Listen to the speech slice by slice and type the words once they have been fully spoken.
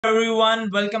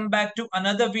Everyone, welcome back to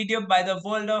another video by the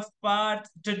World of Paarth.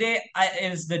 Today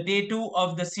is the day 2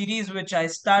 of the series which I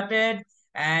started,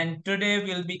 and today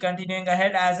we'll be continuing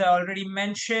ahead. As I already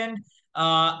mentioned,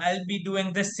 I'll be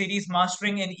doing this series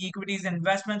Mastering in Equities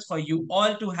Investments for you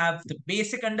all to have the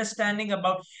basic understanding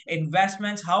about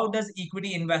investments. How does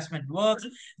equity investment work?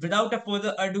 Without a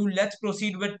further ado, let's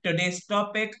proceed with today's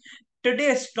topic.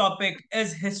 Today's topic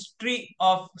is history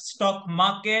of stock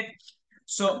market.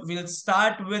 So we'll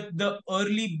start with the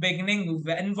early beginning.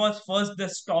 When was first the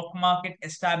stock market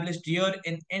established here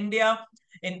in India?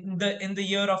 In the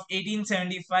year of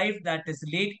 1875, that is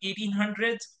late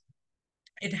 1800s.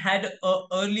 It had a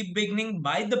early beginning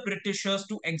by the Britishers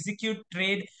to execute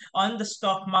trade on the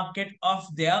stock market of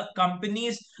their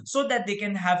companies so that they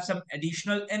can have some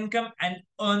additional income and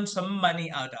earn some money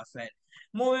out of it.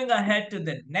 Moving ahead to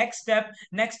the next step.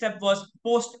 Next step was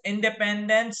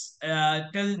post-independence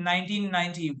till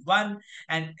 1991.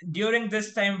 And during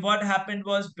this time, what happened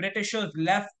was Britishers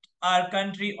left our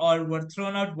country or were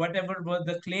thrown out, whatever were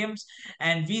the claims,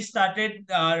 and we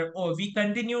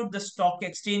continued the stock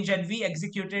exchange and we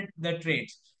executed the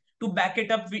trades. To back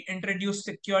it up, we introduced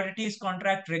Securities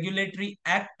Contract Regulatory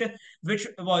Act, which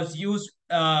was used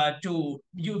as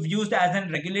a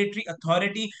regulatory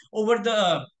authority over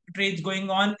the trades going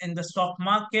on in the stock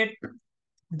market.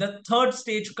 The third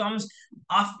stage comes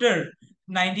after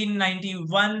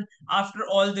 1991, after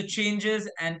all the changes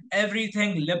and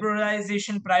everything,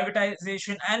 liberalization,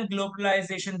 privatization, and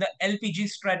globalization. The LPG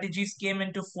strategies came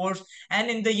into force,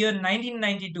 and in the year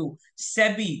 1992,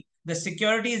 SEBI, the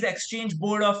Securities Exchange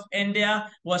Board of India,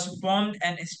 was formed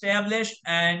and established,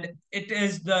 and it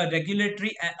is the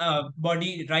regulatory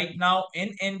body right now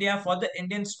in India for the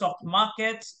Indian stock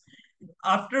markets.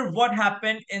 After what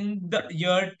happened in the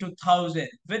year 2000,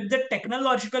 with the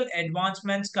technological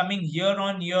advancements coming year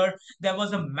on year, there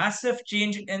was a massive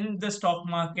change in the stock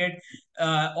market.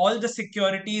 All the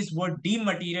securities were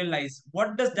dematerialized.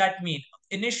 What does that mean?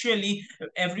 Initially,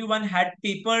 everyone had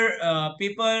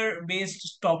paper based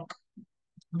stock.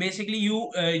 Basically,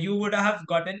 you would have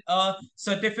gotten a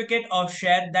certificate of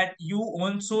share that you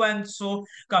own so and so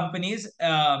companies,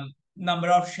 number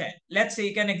of share. Let's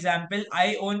take an example.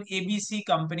 I own ABC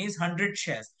companies 100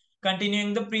 shares.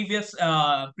 Continuing the previous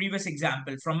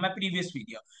example from my previous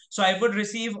video, so I would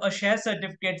receive a share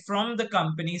certificate from the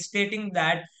company stating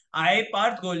that I,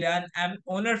 Parth Golian, am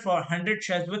owner for 100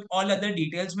 shares with all other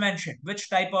details mentioned, which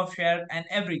type of share and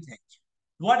everything.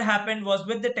 What happened was,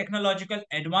 with the technological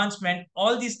advancement,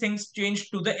 all these things changed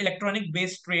to the electronic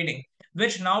based trading,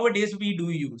 which nowadays we do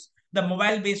use the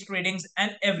mobile based tradings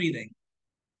and everything.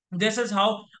 This is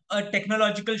how a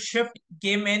technological shift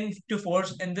came into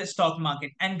force in the stock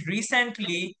market. And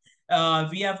recently,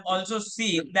 we have also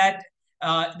seen that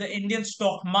the Indian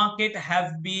stock market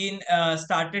have been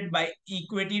started by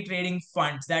equity trading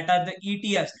funds, that are the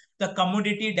ETFs, the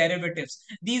commodity derivatives.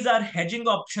 These are hedging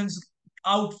options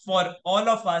out for all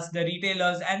of us, the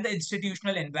retailers and the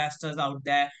institutional investors out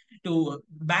there, to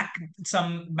back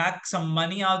some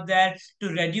money out there to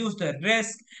reduce the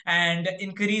risk and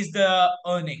increase the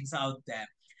earnings out there.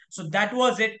 So that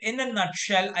was it in a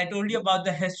nutshell. I told you about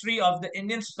the history of the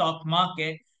Indian stock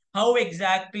market, how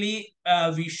exactly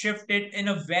we shifted in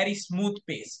a very smooth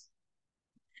pace.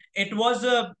 It was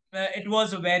a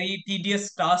very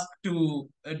tedious task to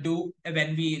do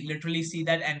when we literally see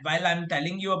that. And while I'm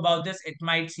telling you about this, it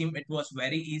might seem it was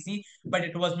very easy, but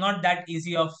it was not that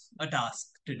easy of a task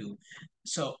to do.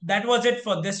 So that was it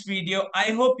for this video.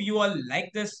 I hope you all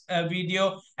like this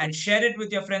video and share it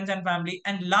with your friends and family.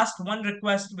 And last, one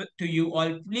request to you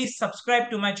all: please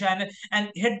subscribe to my channel and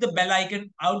hit the bell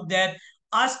icon out there.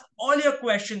 Ask all your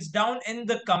questions down in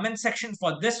the comment section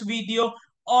for this video,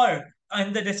 or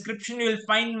in the description you'll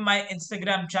find my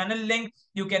Instagram channel link.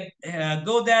 You can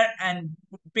go there and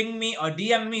ping me or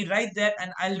DM me right there,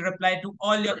 and I'll reply to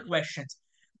all your questions.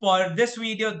 For this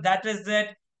video, that is it.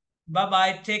 Bye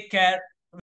bye, take care.